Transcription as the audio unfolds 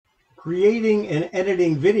Creating and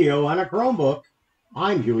editing video on a Chromebook.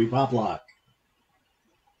 I'm Hewie Poplock.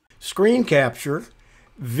 Screen capture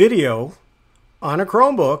video on a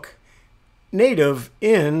Chromebook native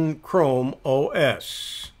in Chrome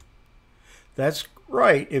OS. That's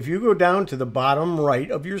right. If you go down to the bottom right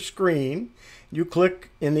of your screen, you click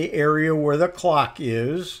in the area where the clock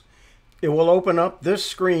is, it will open up this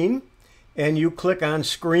screen and you click on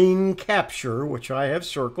screen capture, which I have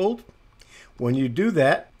circled. When you do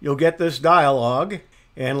that, you'll get this dialog,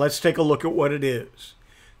 and let's take a look at what it is.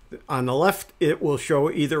 On the left, it will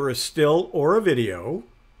show either a still or a video,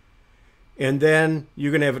 and then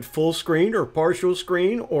you can have it full screen or partial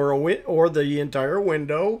screen or the entire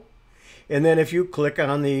window. And then if you click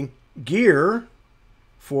on the gear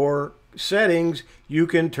for settings, you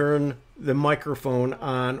can turn the microphone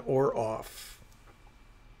on or off.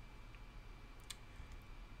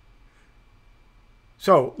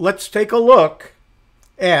 So let's take a look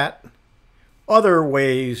at other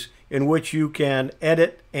ways in which you can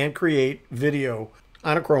edit and create video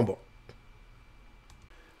on a Chromebook.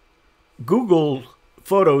 Google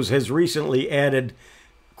Photos has recently added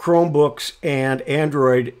Chromebooks and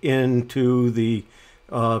Android into the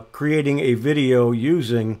creating a video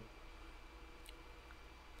using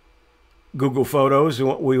Google Photos. And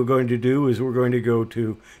what we're going to do is we're going to go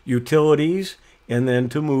to Utilities and then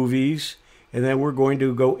to Movies. And then we're going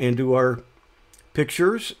to go into our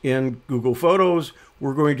pictures in Google Photos.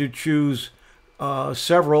 We're going to choose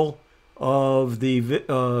several of the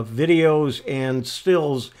videos and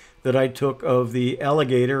stills that I took of the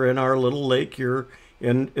alligator in our little lake here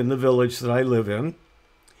in the village that I live in.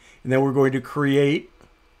 And then we're going to create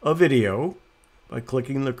a video by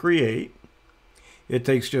clicking the Create. It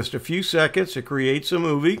takes just a few seconds. It creates a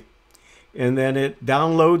movie. And then it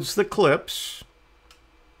downloads the clips.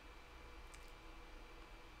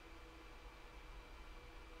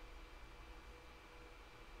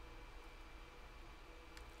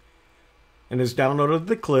 And it's downloaded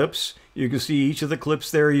the clips. You can see each of the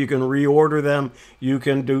clips there. You can reorder them. You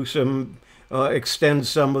can do some, extend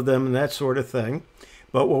some of them and that sort of thing.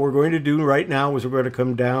 But what we're going to do right now is we're going to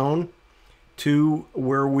come down to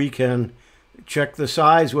where we can check the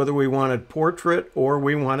size, whether we want it portrait or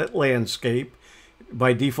we want it landscape.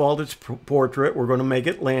 By default, it's portrait. We're going to make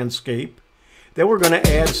it landscape. Then we're going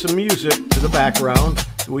to add some music to the background.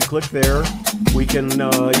 So we click there. We can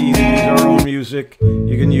either use our own music.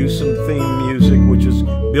 You can use some theme music, which is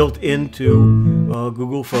built into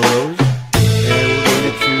Google Photos. And we're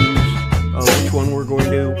going to choose which one we're going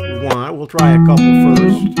to want. We'll try a couple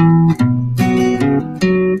first.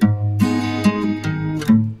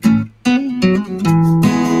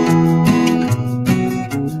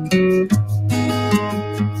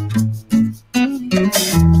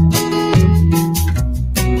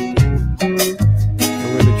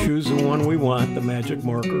 The magic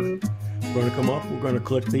marker. We're going to come up, we're going to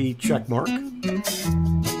click the check mark. Then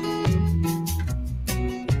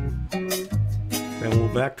we'll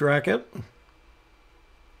backtrack it.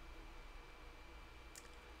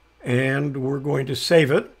 And we're going to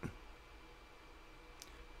save it.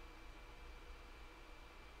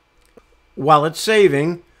 While it's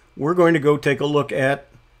saving, we're going to go take a look at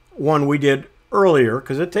one we did earlier,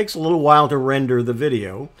 because it takes a little while to render the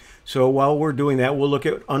video. So while we're doing that, we'll look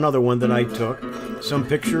at another one that I took. Some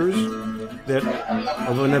pictures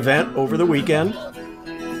of an event over the weekend.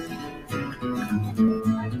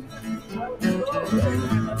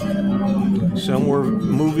 Some were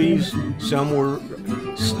movies, some were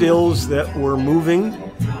stills that were moving,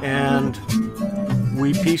 and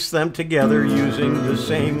we pieced them together using the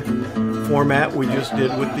same format we just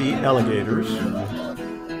did with the alligators.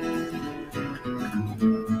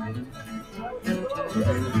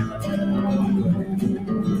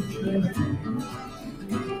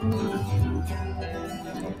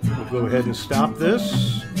 We'll go ahead and stop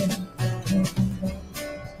this.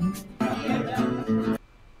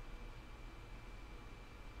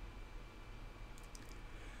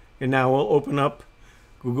 And now we'll open up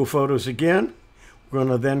Google Photos again. We're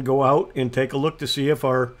going to then go out and take a look to see if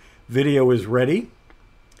our video is ready.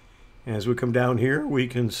 As we come down here, we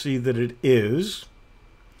can see that it is.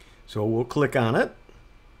 So we'll click on it.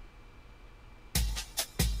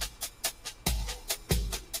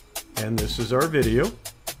 And this is our video.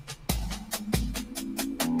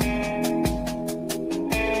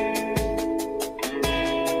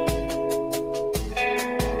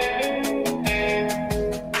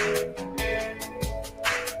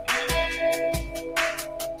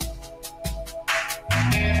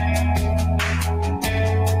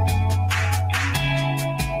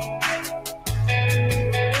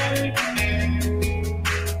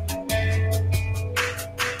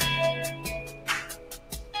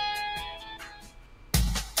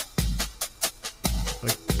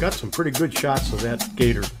 got some pretty good shots of that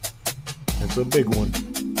gator. That's a big one.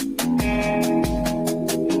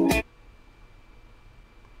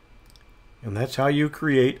 And that's how you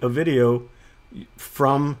create a video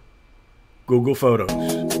from Google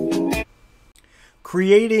Photos.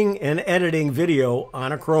 Creating and editing video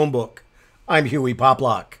on a Chromebook. I'm Hewie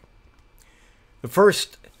Poplock. The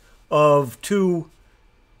first of two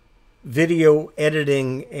video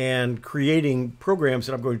editing and creating programs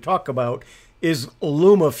that I'm going to talk about is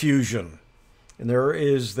Lumafusion. And there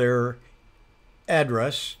is their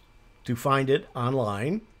address to find it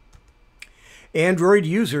online. Android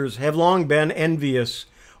users have long been envious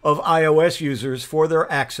of iOS users for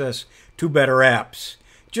their access to better apps.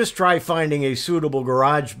 Just try finding a suitable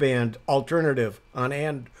GarageBand alternative on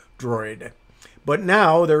Android. But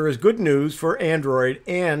now there is good news for Android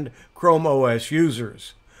and Chrome OS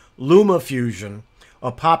users. Lumafusion,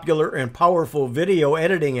 a popular and powerful video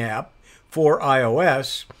editing app for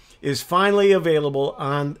iOS, is finally available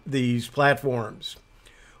on these platforms.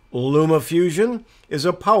 Lumafusion is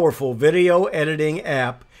a powerful video editing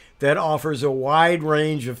app that offers a wide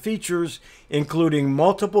range of features, including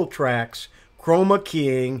multiple tracks, chroma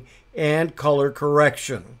keying, and color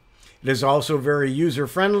correction. It is also very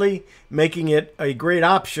user-friendly, making it a great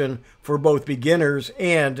option for both beginners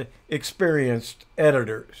and experienced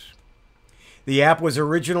editors. The app was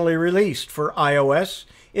originally released for iOS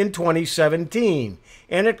in 2017,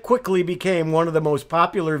 and it quickly became one of the most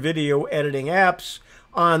popular video editing apps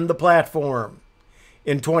on the platform.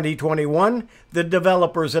 In 2021, the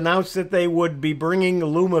developers announced that they would be bringing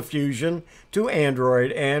Lumafusion to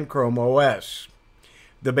Android and Chrome OS.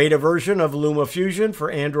 The beta version of Lumafusion for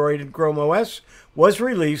Android and Chrome OS was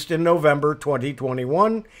released in November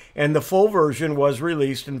 2021, and the full version was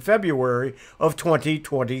released in February of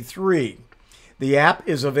 2023. The app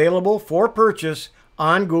is available for purchase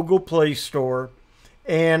on Google Play Store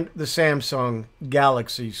and the Samsung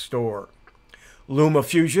Galaxy Store.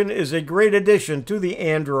 Lumafusion is a great addition to the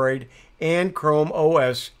Android and Chrome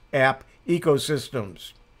OS app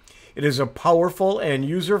ecosystems. It is a powerful and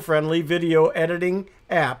user-friendly video editing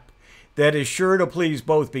app that is sure to please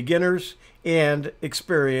both beginners and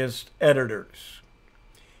experienced editors.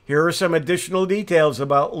 Here are some additional details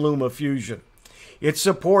about Lumafusion. It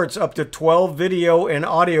supports up to 12 video and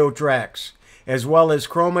audio tracks, as well as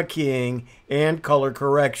chroma keying and color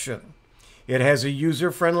correction. It has a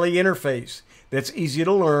user-friendly interface that's easy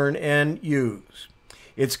to learn and use.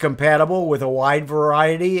 It's compatible with a wide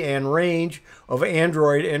variety and range of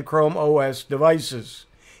Android and Chrome OS devices.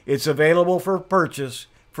 It's available for purchase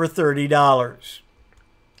for $30.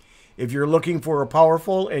 If you're looking for a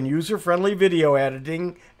powerful and user-friendly video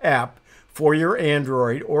editing app for your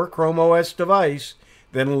Android or Chrome OS device,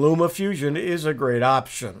 then Lumafusion is a great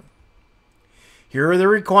option. Here are the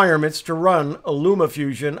requirements to run a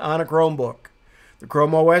Lumafusion on a Chromebook. The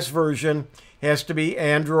Chrome OS version has to be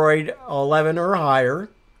Android 11 or higher.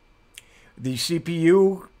 The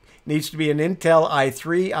CPU needs to be an Intel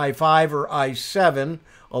i3, i5, or i7,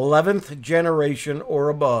 11th generation or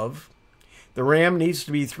above. The RAM needs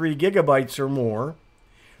to be 3 gigabytes or more.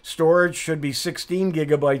 Storage should be 16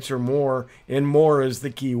 gigabytes or more, and more is the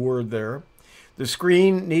key word there. The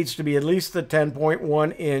screen needs to be at least the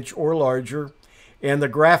 10.1 inch or larger, and the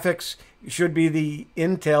graphics should be the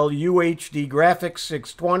Intel UHD Graphics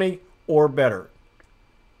 620 or better.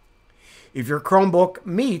 If your Chromebook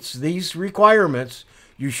meets these requirements,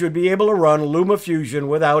 you should be able to run Lumafusion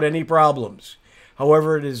without any problems.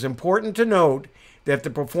 However, it is important to note that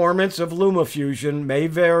the performance of Lumafusion may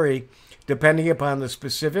vary depending upon the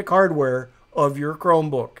specific hardware of your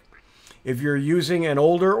Chromebook. If you're using an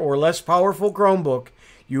older or less powerful Chromebook,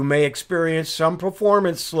 you may experience some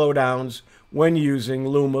performance slowdowns when using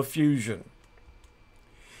Lumafusion.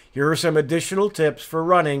 Here are some additional tips for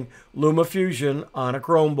running Lumafusion on a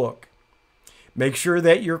Chromebook. Make sure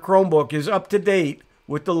that your Chromebook is up to date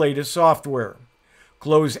with the latest software.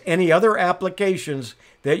 Close any other applications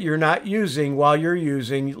that you're not using while you're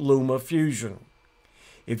using Lumafusion.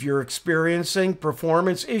 If you're experiencing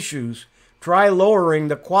performance issues, try lowering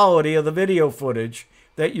the quality of the video footage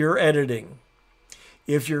that you're editing.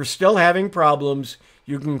 If you're still having problems,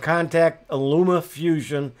 you can contact a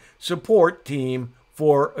Lumafusion support team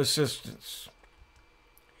for assistance.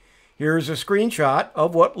 Here's a screenshot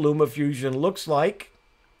of what Lumafusion looks like.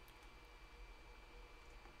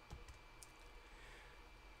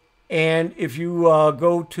 And if you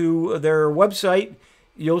go to their website,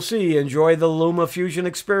 you'll see enjoy the Lumafusion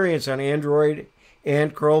experience on Android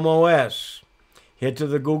and Chrome OS. Head to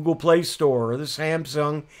the Google Play Store or the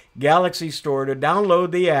Samsung Galaxy Store to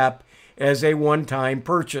download the app as a one-time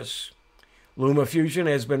purchase. Lumafusion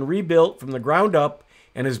has been rebuilt from the ground up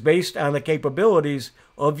and is based on the capabilities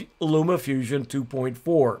of Lumafusion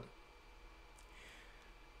 2.4.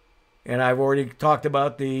 And I've already talked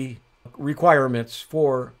about the requirements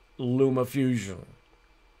for Lumafusion.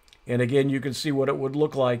 And again, you can see what it would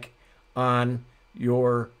look like on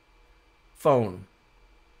your phone.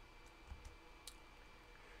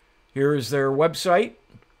 Here is their website,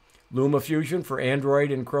 Lumafusion for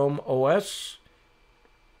Android and Chrome OS.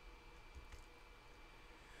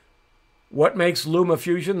 What makes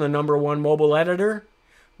Lumafusion the #1 mobile editor?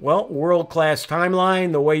 Well, world-class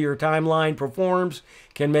timeline. The way your timeline performs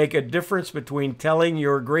can make a difference between telling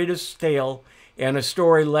your greatest tale and a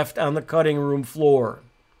story left on the cutting room floor.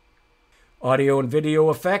 Audio and video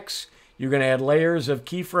effects. You can add layers of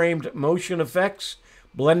keyframed motion effects,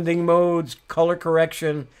 blending modes, color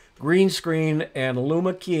correction, green screen, and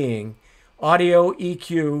Luma keying, audio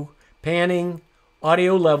EQ, panning,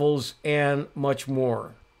 audio levels, and much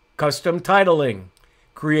more. Custom titling.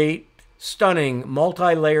 Create stunning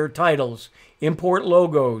multi-layer titles, import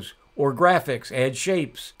logos or graphics, add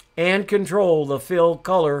shapes, and control the fill,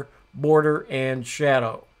 color, border, and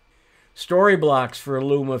shadow. Story blocks for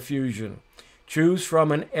Lumafusion. Choose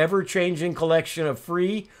from an ever-changing collection of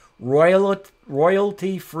free, royalty-free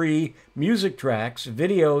music tracks,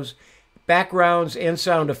 videos, backgrounds, and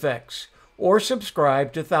sound effects, or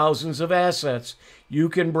subscribe to thousands of assets you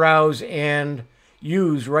can browse and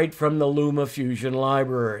use right from the Lumafusion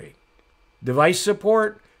library. Device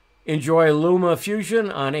support. Enjoy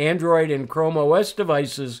Lumafusion on Android and Chrome OS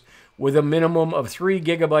devices with a minimum of 3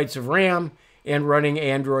 GB of RAM and running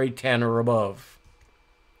Android 10 or above.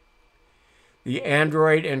 The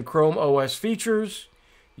Android and Chrome OS features.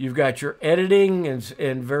 You've got your editing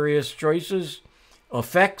and various choices,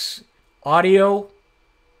 effects, audio.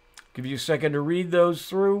 Give you a second to read those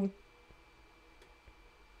through.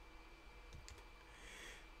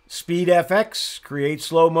 Speed FX, create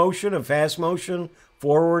slow motion and fast motion,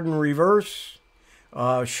 forward and reverse.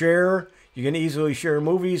 Share, you can easily share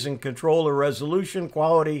movies and control the resolution,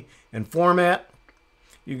 quality, and format.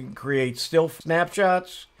 You can create still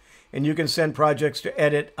snapshots, and you can send projects to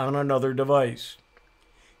edit on another device.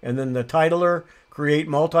 And then the titler, create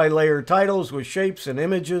multi-layer titles with shapes and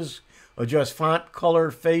images, adjust font,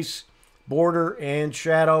 color, face, border, and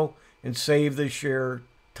shadow, and save the share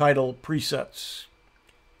title presets.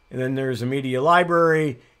 And then there's a media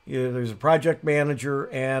library, there's a project manager,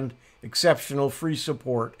 and exceptional free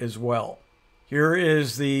support as well. Here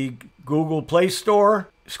is the Google Play Store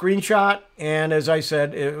screenshot, and as I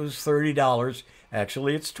said, it was $30.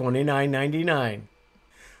 Actually, it's $29.99.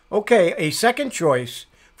 Okay, a second choice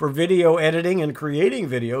for video editing and creating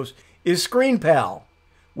videos is ScreenPal,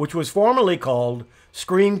 which was formerly called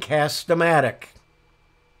Screencast-O-Matic.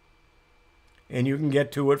 And you can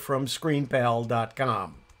get to it from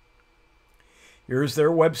screenpal.com. Here's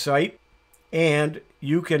their website, and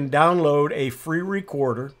you can download a free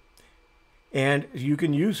recorder, and you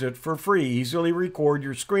can use it for free. Easily record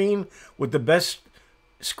your screen with the best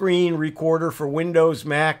screen recorder for Windows,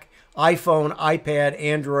 Mac, iPhone, iPad,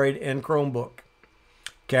 Android, and Chromebook.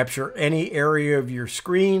 Capture any area of your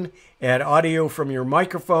screen, add audio from your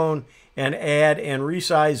microphone, and add and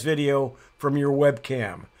resize video from your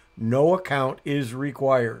webcam. No account is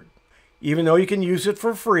required. Even though you can use it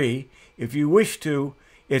for free, if you wish to,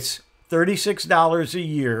 it's $36 a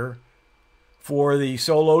year for the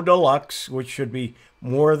Solo Deluxe, which should be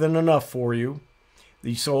more than enough for you.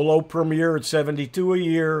 The Solo Premier at $72 a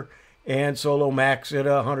year, and Solo Max at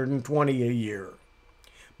 $120 a year.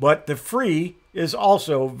 But the free is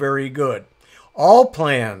also very good. All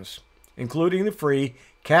plans, including the free,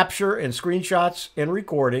 capture and screenshots and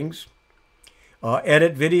recordings,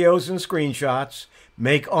 edit videos and screenshots,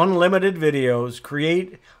 make unlimited videos,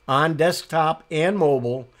 create on desktop and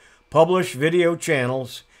mobile, publish video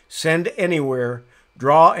channels, send anywhere,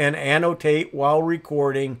 draw and annotate while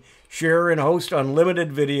recording, share and host unlimited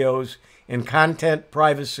videos, and content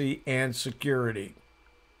privacy and security.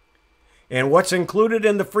 And what's included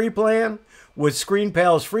in the free plan? With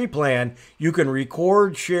ScreenPal's free plan, you can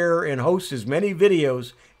record, share, and host as many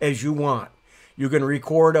videos as you want. You can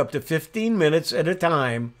record up to 15 minutes at a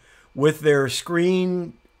time with their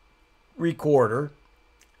screen recorder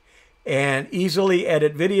and easily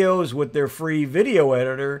edit videos with their free video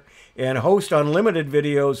editor and host unlimited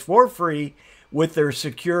videos for free with their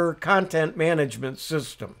secure content management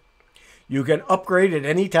system. You can upgrade at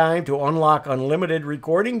any time to unlock unlimited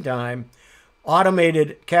recording time,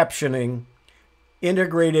 automated captioning,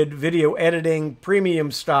 integrated video editing,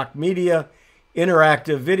 premium stock media,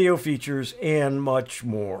 interactive video features, and much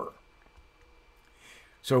more.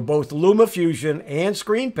 So both Lumafusion and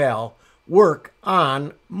ScreenPal work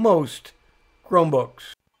on most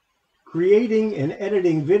Chromebooks. Creating and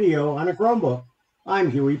editing video on a Chromebook. I'm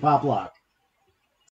Hewie Poplock.